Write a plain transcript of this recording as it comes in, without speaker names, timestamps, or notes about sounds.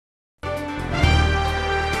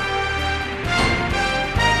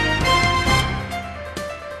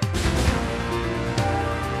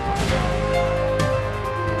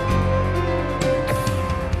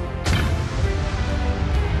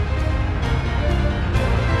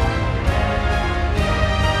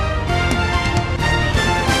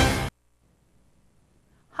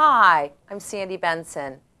Hi, I'm Sandy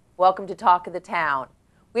Benson. Welcome to Talk of the Town.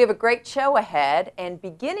 We have a great show ahead, and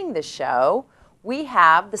beginning the show, we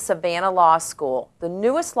have the Savannah Law School, the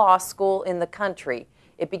newest law school in the country.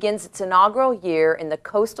 It begins its inaugural year in the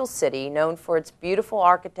coastal city, known for its beautiful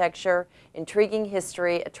architecture, intriguing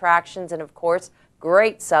history, attractions, and of course,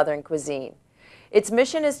 great Southern cuisine. Its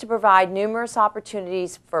mission is to provide numerous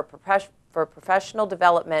opportunities for professional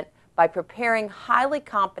development by preparing highly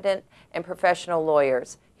competent and professional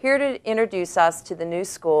lawyers. Here to introduce us to the new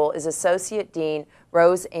school is Associate Dean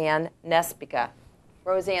Roseanne Nespica.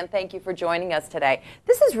 Roseanne, thank you for joining us today.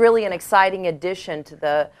 This is really an exciting addition to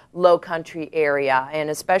the Low Country area, and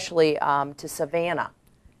especially to Savannah.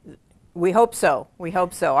 We hope so. We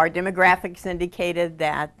hope so. Our demographics indicated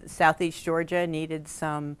that Southeast Georgia needed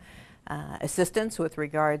some assistance with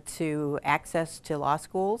regard to access to law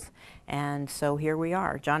schools, and so here we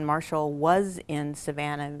are. John Marshall was in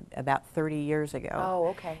Savannah about 30 years ago. Oh,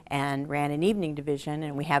 okay. And ran an evening division,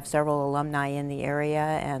 and we have several alumni in the area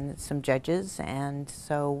and some judges, and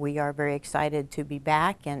so we are very excited to be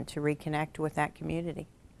back and to reconnect with that community.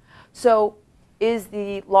 So is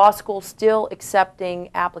the law school still accepting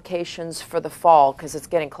applications for the fall, because it's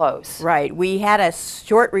getting close? Right. We had a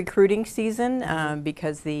short recruiting season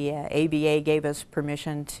because the ABA gave us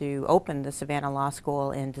permission to open the Savannah Law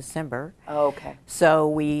School in December. Oh, okay. So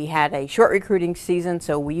we had a short recruiting season,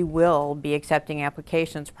 so we will be accepting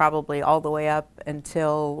applications probably all the way up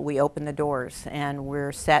until we open the doors. And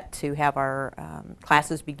we're set to have our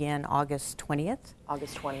classes begin August 20th.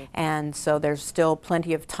 August 20th. And so there's still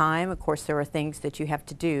plenty of time. Of course, there are things that you have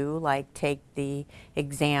to do, like take the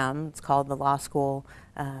exam. It's called the law school,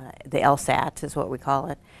 the LSAT is what we call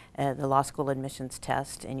it, the law school admissions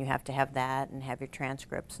test, and you have to have that and have your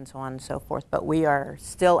transcripts and so on and so forth. But we are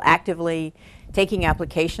still actively taking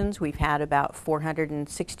applications. We've had about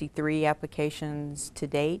 463 applications to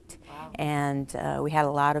date. Wow. And we had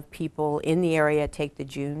a lot of people in the area take the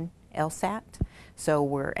June LSAT. So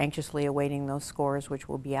we're anxiously awaiting those scores, which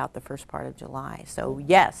will be out the first part of July. So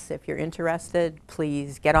yes, if you're interested,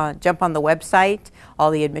 please jump on the website.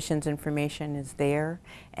 All the admissions information is there,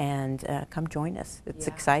 and come join us. It's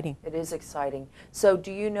exciting. It is exciting. So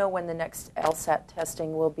do you know when the next LSAT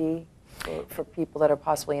testing will be for people that are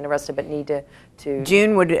possibly interested but need to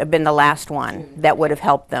June would have been the last one that would have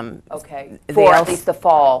helped them. Okay, for at least the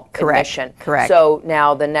fall admission. Correct. So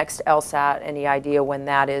now the next LSAT, any idea when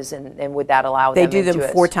that is, and would that allow them They do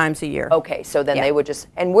them 4 times a year. Okay, so then they would just,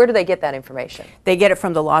 and where do they get that information? They get it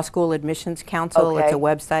from the Law School Admissions Council. Okay. It's a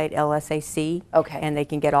website, LSAC. Okay. And they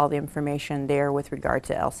can get all the information there with regard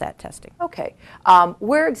to LSAT testing. Okay.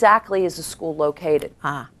 Where exactly is the school located?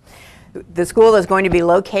 The school is going to be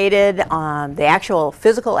located, the actual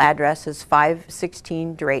physical address is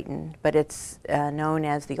 516 Drayton, but it's known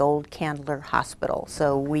as the old Candler Hospital.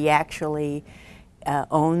 So we actually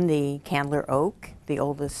own the Candler Oak, the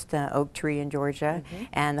oldest oak tree in Georgia,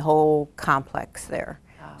 and the whole complex there.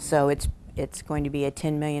 So it's going to be a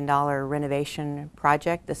 $10 million renovation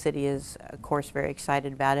project. The city is, of course, very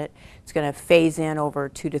excited about it. It's going to phase in over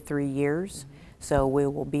 2 to 3 years. So we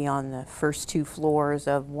will be on the first 2 floors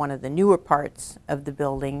of one of the newer parts of the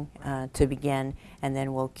building to begin, and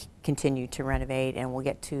then we'll continue to renovate, and we'll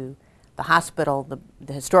get to the hospital,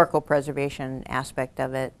 the historical preservation aspect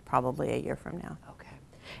of it, probably a year from now. Okay.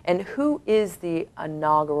 And who is the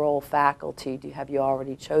inaugural faculty? Have you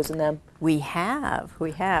already chosen them? We have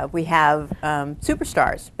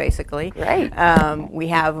superstars, basically. Great. We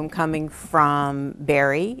have them coming from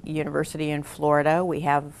Barry University in Florida. We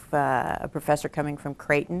have a professor coming from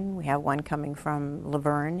Creighton. We have one coming from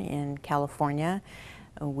Laverne in California.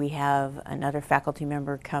 We have another faculty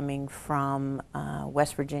member coming from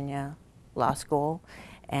West Virginia Law School.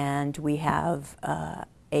 And we have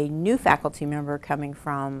a new faculty member coming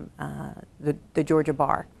from the Georgia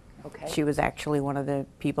Bar. Okay. She was actually one of the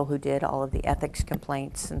people who did all of the ethics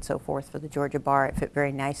complaints and so forth for the Georgia Bar. It fit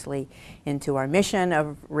very nicely into our mission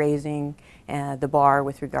of raising the bar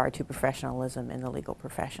with regard to professionalism in the legal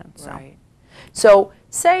profession. So. Right. So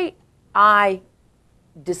say I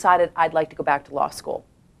decided I'd like to go back to law school.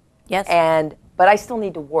 Yes. But I still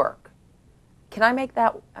need to work. Can I make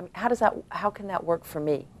that, I mean, how can that work for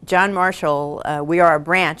me? John Marshall, we are a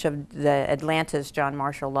branch of the Atlanta's John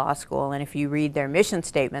Marshall Law School, and if you read their mission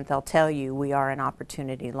statement, they'll tell you we are an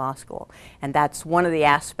opportunity law school. And that's one of the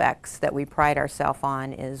aspects that we pride ourselves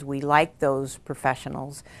on, is we like those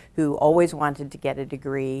professionals who always wanted to get a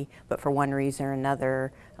degree, but for one reason or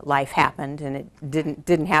another, life happened and it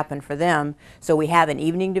didn't happen for them. So we have an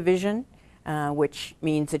evening division, which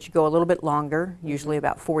means that you go a little bit longer, usually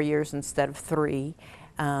about 4 years instead of 3,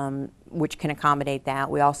 which can accommodate that.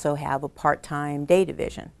 We also have a part-time day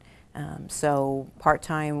division. So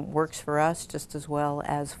part-time works for us just as well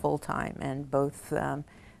as full-time, and both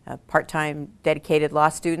part-time dedicated law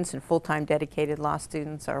students and full-time dedicated law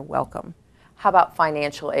students are welcome. How about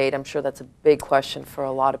financial aid? I'm sure that's a big question for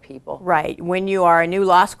a lot of people. Right. When you are a new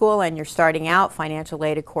law school and you're starting out, financial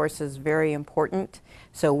aid, of course, is very important.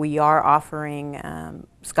 So we are offering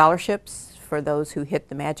scholarships for those who hit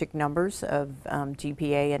the magic numbers of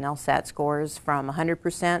GPA and LSAT scores from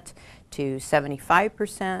 100% to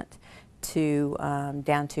 75% to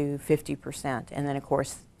down to 50%. And then, of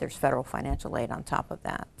course, there's federal financial aid on top of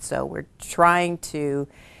that. So we're trying to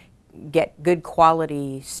get good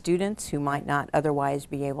quality students who might not otherwise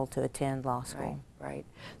be able to attend law school. Right.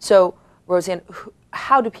 So, Roseanne,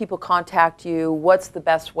 how do people contact you? What's the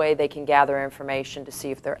best way they can gather information to see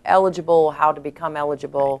if they're eligible, how to become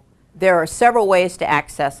eligible? There are several ways to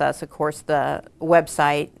access us. Of course, the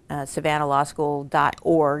website,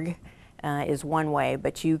 savannalawschool.org, is one way,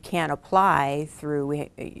 but you can apply through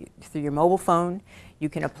your mobile phone. You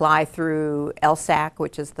can apply through LSAC,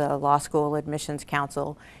 which is the Law School Admissions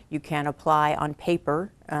Council. You can apply on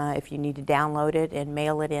paper. If you need to download it and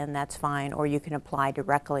mail it in, that's fine. Or you can apply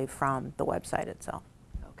directly from the website itself.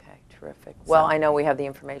 Okay, terrific. Well, I know we have the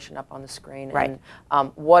information up on the screen. Right.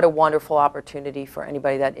 And what a wonderful opportunity for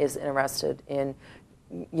anybody that is interested in,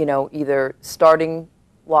 you know, either starting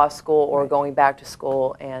law school or going back to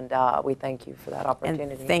school, and we thank you for that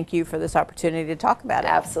opportunity. And thank you for this opportunity to talk about it.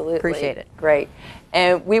 Absolutely. Appreciate it. Great.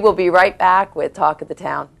 And we will be right back with Talk of the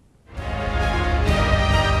Town.